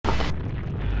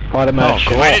By the merchant.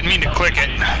 cool. I didn't mean to click it.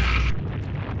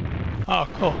 Oh,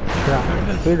 cool.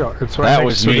 Yeah, there you go. It's right That next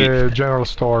was to neat. the general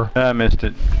store. I missed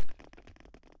it.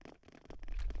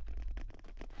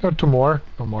 There are two more.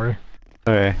 Don't worry.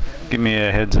 Okay, give me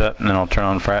a heads up and then I'll turn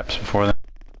on fraps before then.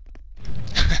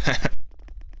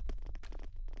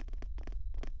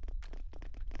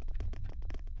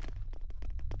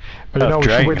 But you know, we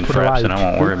should wait Dragon for the fraps light. and I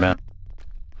won't worry about it.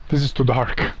 This is too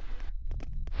dark.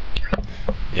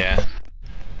 Yeah.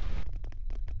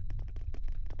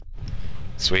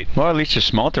 Sweet. Well, at least the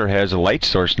smelter has a light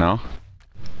source now.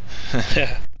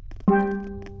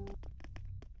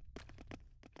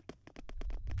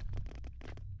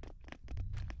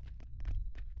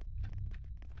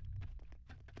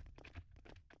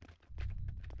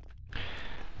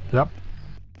 Yep.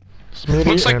 Smithy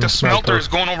Looks like and the smelter is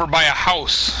going over by a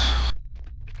house.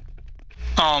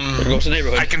 There goes the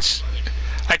neighborhood. I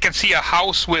can see a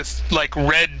house with like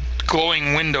red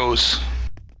glowing windows.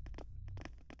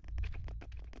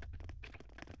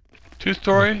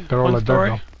 2-story? They're all like that 1-story?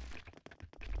 now.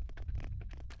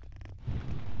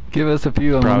 Give us a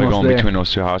few. I'm Probably almost going there. between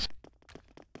those two houses.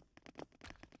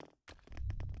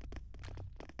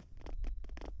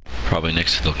 Probably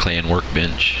next to the clan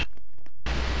workbench.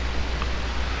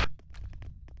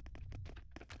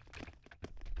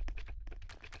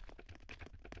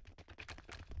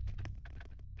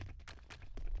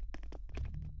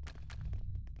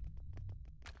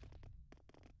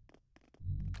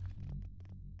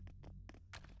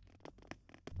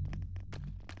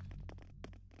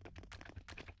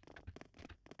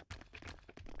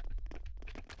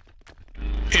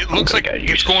 It looks like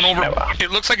it's going over.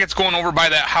 It looks like it's going over by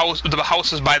that house. The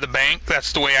house is by the bank.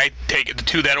 That's the way I take it. The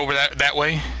two that over that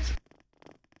way.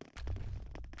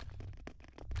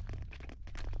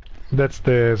 That's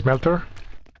the smelter.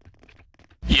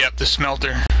 Yep, the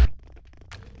smelter.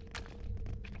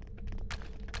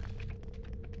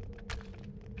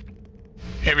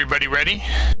 Everybody ready?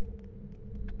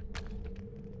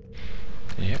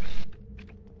 Yep.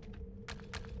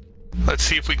 Let's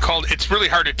see if we called. It's really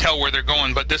hard to tell where they're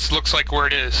going, but this looks like where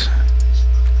it is.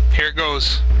 Here it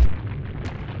goes.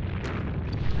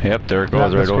 Yep, there it goes, Yeah,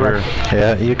 right that's over correct. here.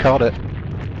 Yeah, you called it.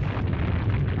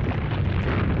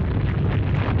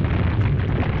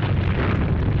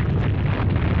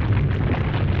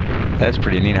 That's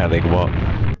pretty neat how they go up.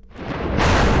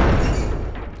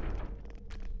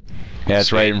 Yeah,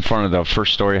 it's right in front of the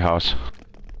first story house.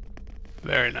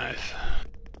 Very nice.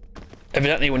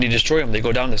 Evidently, when you destroy them, they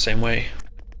go down the same way.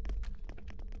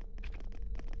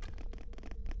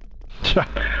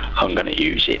 I'm gonna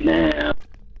use it now.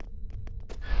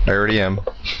 I already am.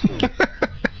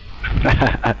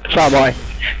 So boy.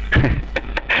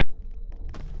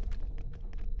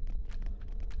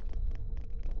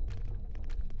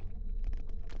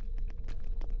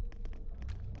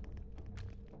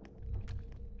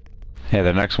 Yeah,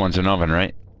 the next one's an oven,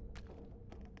 right?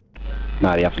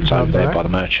 No, the oven's over there by the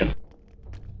merchant.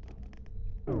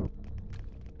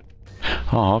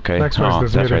 Oh, okay. Next one's Oh, the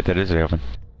that's Smithy. right, that is the oven.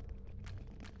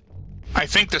 I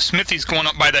think the Smithy's going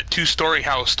up by that 2-story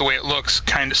house. The way it looks,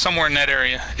 kind of somewhere in that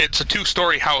area. It's a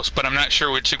 2-story house, but I'm not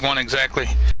sure which one exactly.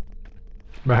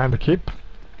 Behind the keep.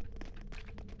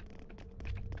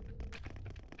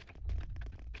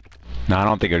 No, I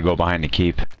don't think it'd go behind the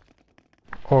keep.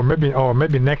 Or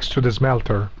maybe next to the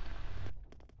smelter.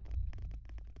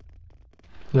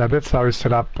 Yeah, that's how it's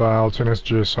set up also in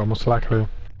SG, so most likely.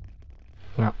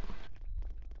 Yeah.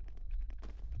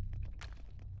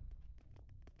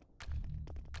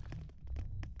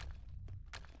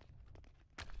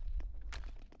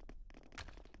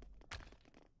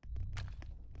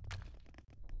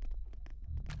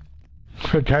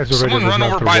 The guys already Someone in the run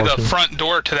over smelter by working. the front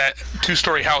door to that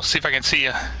 2-story house. See if I can see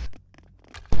you.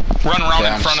 Run around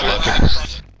in front of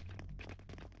it.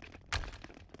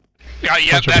 Yeah,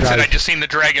 Bunch of that's it. guys. I just seen the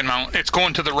dragon mount. It's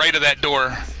going to the right of that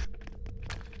door.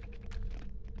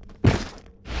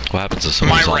 What happens if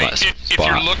My someone's on right. that If you're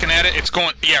spot? looking at it, it's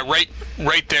going. Yeah,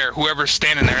 right there. Whoever's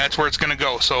standing there, that's where it's gonna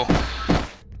go. So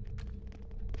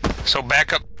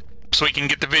back up so we can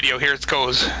get the video. Here it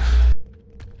goes.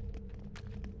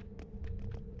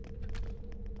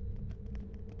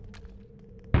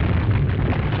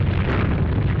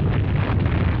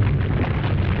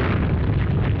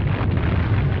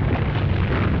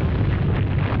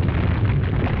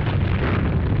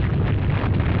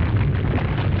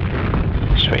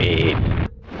 Sweet.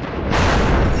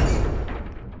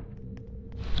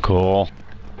 Cool.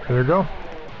 There you go.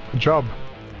 Good job.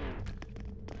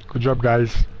 Good job,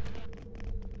 guys.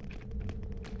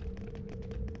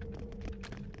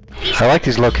 I like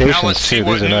these Now locations let's see too.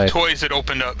 what These are new nice. toys it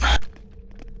opened up.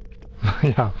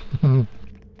 Yeah.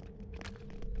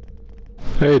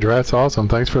 Hey, Drat's awesome.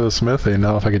 Thanks for the Smithy.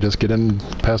 Now if I could just get in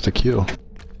past a queue.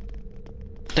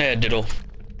 Yeah, diddle.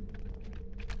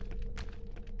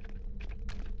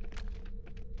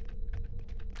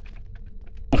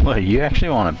 What, you actually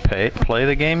want to play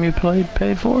the game you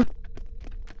paid for?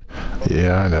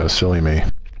 Yeah, I know. Silly me.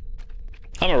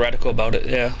 I'm a radical about it,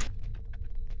 yeah.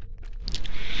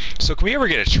 So can we ever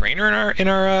get a trainer in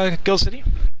our guild city?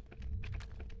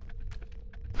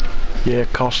 Yeah,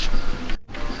 cost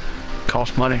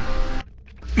money.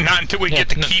 Not until we get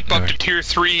to no, keep up to tier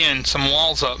 3 and some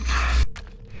walls up.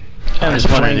 I'm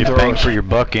just wondering, you're paying flamethrowers. for your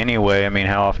buck anyway. I mean,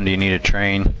 how often do you need a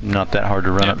train? Not that hard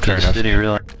to run Yeah, up to fair the enough. city,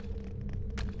 really.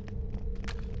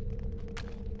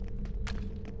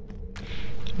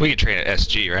 We could train at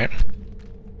SG, right?